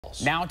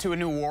chemicals. Now to a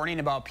new warning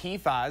about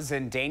PFAS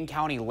in Dane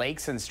County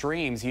lakes and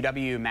streams.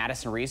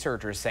 UW-Madison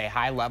researchers say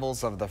high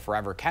levels of the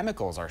forever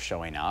chemicals are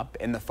showing up.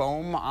 In the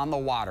foam on the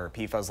water,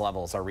 PFAS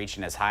levels are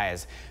reaching as high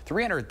as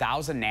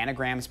 300,000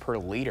 nanograms per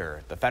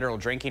liter. The federal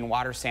drinking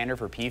water standard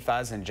for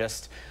PFAS in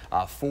just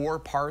 4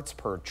 parts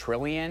per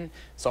trillion.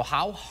 So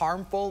how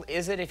harmful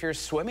is it if you're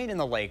swimming in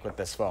the lake with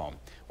this foam?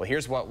 Well,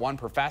 here's what one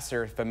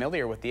professor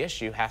familiar with the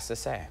issue has to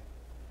say.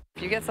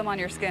 If you get some on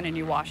your skin and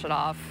you wash it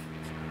off,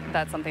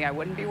 that's something I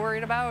wouldn't be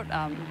worried about.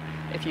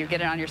 If you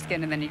get it on your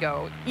skin and then you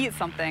go eat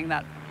something,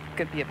 that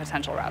could be a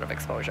potential route of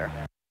exposure.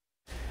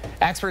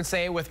 Experts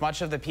say with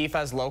much of the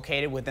PFAS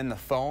located within the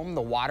foam,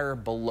 the water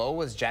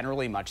below is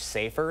generally much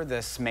safer.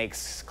 This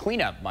makes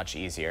cleanup much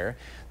easier.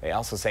 They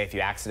also say if you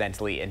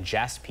accidentally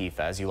ingest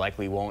PFAS, you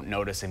likely won't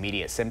notice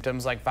immediate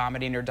symptoms like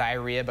vomiting or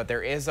diarrhea, but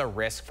there is a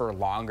risk for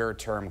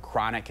longer-term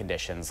chronic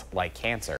conditions like cancer.